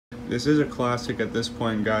This is a classic at this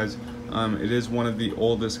point, guys. It is one of the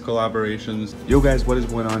oldest collaborations. Yo guys, what is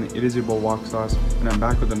going on? It is your boy wauce, and I'm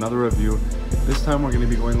back with another review. This time we're going to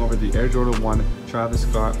be going over the Air Jordan 1 Travis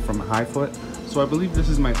Scott from Highfoot. So I believe this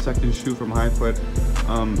is my second shoe from Highfoot.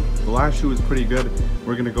 The last shoe was pretty good.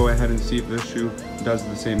 We're going to go ahead and see if this shoe does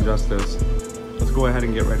the same justice. Let's go ahead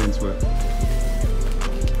and get right into it.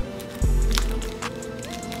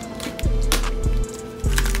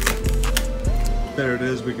 There it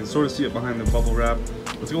is. We can sort of see it behind the bubble wrap.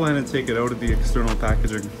 Let's go ahead and take it out of the external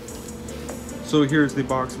packaging. So here's the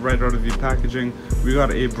box right out of the packaging. We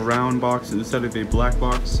got a brown box instead of a black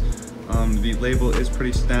box. The label is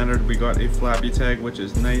pretty standard. We got a flappy tag, which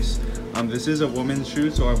is nice. This is a woman's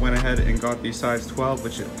shoe, so I went ahead and got the size 12,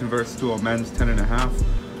 which converts to a men's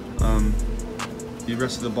 10.5. The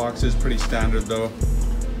rest of the box is pretty standard though.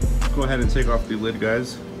 Let's go ahead and take off the lid,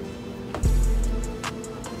 guys.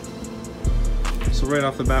 So right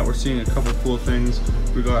off the bat, we're seeing a couple cool things.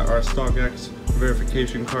 We got our StockX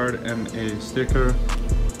verification card and a sticker.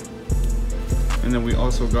 And then we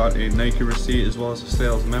also got a Nike receipt as well as a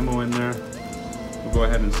sales memo in there. We'll go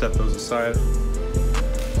ahead and set those aside.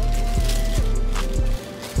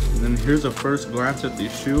 And then here's a first glance at the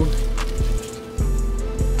shoe.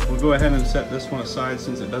 We'll go ahead and set this one aside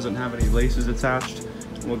since it doesn't have any laces attached.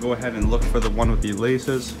 We'll go ahead and look for the one with the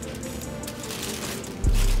laces.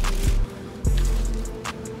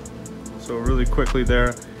 So really quickly,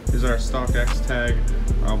 there is our StockX tag.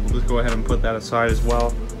 We'll just go ahead and put that aside as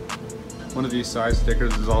well. One of these size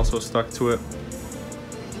stickers is also stuck to it.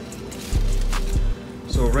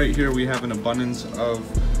 So right here we have an abundance of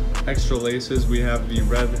extra laces. We have the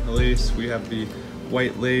red lace, we have the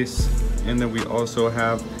white lace, and then we also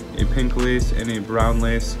have a pink lace and a brown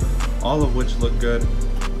lace, all of which look good.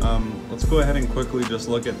 Let's go ahead and quickly just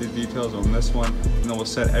look at the details on this one, and then we'll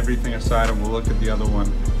set everything aside and we'll look at the other one.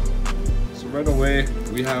 So right away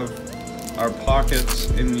we have our pockets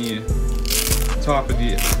in the top of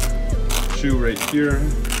the shoe right here.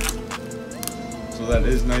 So that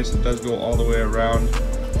is nice. It does go all the way around.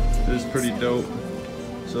 It is pretty dope.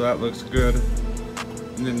 So that looks good.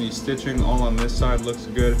 And then the stitching all on this side looks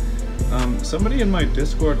good. Somebody in my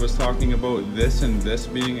Discord was talking about this and this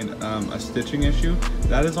being a stitching issue.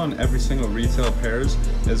 That is on every single retail pairs,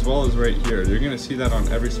 as well as right here. You're gonna see that on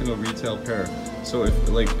every single retail pair. So if,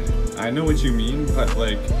 like, I know what you mean, but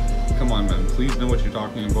like, come on man, please know what you're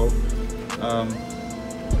talking about.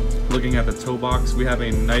 Looking at the toe box, we have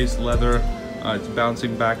a nice leather. It's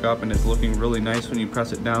bouncing back up and it's looking really nice when you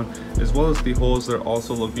press it down, as well as the holes. They're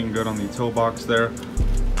also looking good on the toe box there.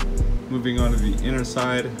 Moving on to the inner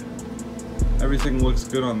side, everything looks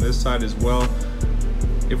good on this side as well.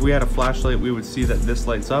 If we had a flashlight, we would see that this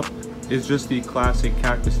lights up. It's just the classic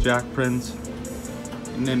Cactus Jack prints.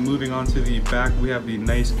 And then moving on to the back, we have the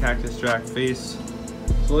nice Cactus Jack face.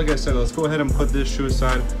 So like I said, let's go ahead and put this shoe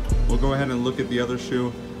aside. We'll go ahead and look at the other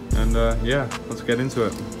shoe, and yeah, let's get into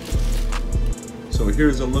it. So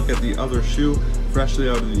here's a look at the other shoe, freshly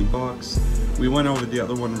out of the box. We went over the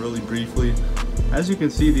other one really briefly. As you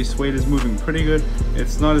can see, the suede is moving pretty good.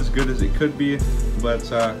 It's not as good as it could be, but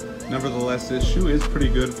nevertheless, this shoe is pretty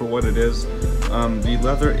good for what it is. The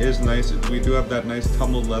leather is nice. We do have that nice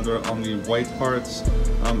tumbled leather on the white parts.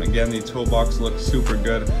 Again, the toe box looks super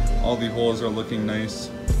good. All the holes are looking nice.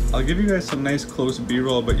 I'll give you guys some nice close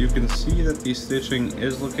B-roll, but you can see that the stitching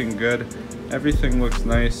is looking good. Everything looks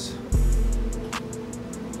nice.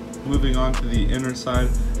 Moving on to the inner side,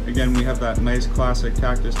 again we have that nice classic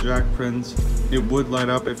Cactus Jack prints. It would light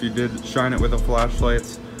up if you did shine it with a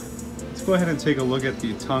flashlight. Let's go ahead and take a look at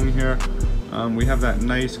the tongue here. We have that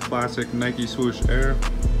nice classic Nike swoosh air.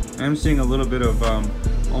 I'm seeing a little bit of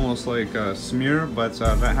almost like a smear, but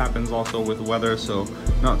that happens also with weather, so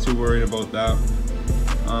not too worried about that.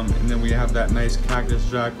 And then we have that nice Cactus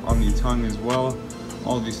Jack on the tongue as well.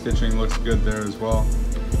 All the stitching looks good there as well.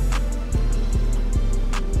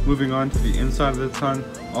 Moving on to the inside of the tongue,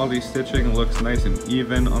 all the stitching looks nice and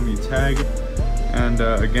even on the tag, and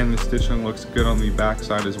again the stitching looks good on the back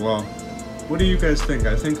side as well. What do you guys think?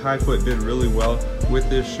 I think Highfoot did really well with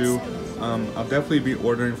this shoe. I'll definitely be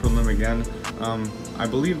ordering from them again. I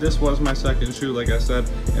believe this was my second shoe. Like I said,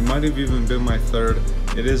 it might have even been my third.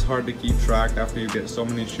 It is hard to keep track after you get so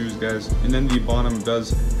many shoes, guys. And then the bottom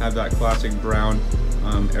does have that classic brown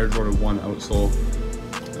Air Jordan 1 outsole.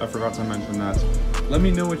 I forgot to mention that. Let me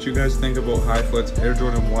know what you guys think about Highfoot's Air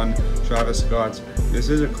Jordan 1 Travis Scott. This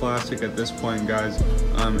is a classic at this point, guys.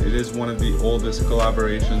 It is one of the oldest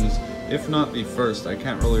collaborations, if not the first. I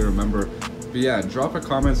can't really remember. But yeah, drop a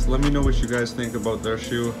comment. Let me know what you guys think about their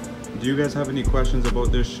shoe. Do you guys have any questions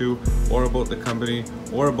about this shoe, or about the company,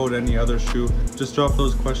 or about any other shoe? Just drop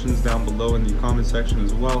those questions down below in the comment section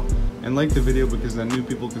as well, and like the video because then new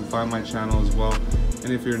people can find my channel as well.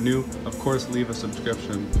 And if you're new, of course leave a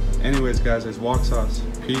subscription. Anyways guys, it's wauce.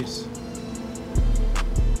 Peace.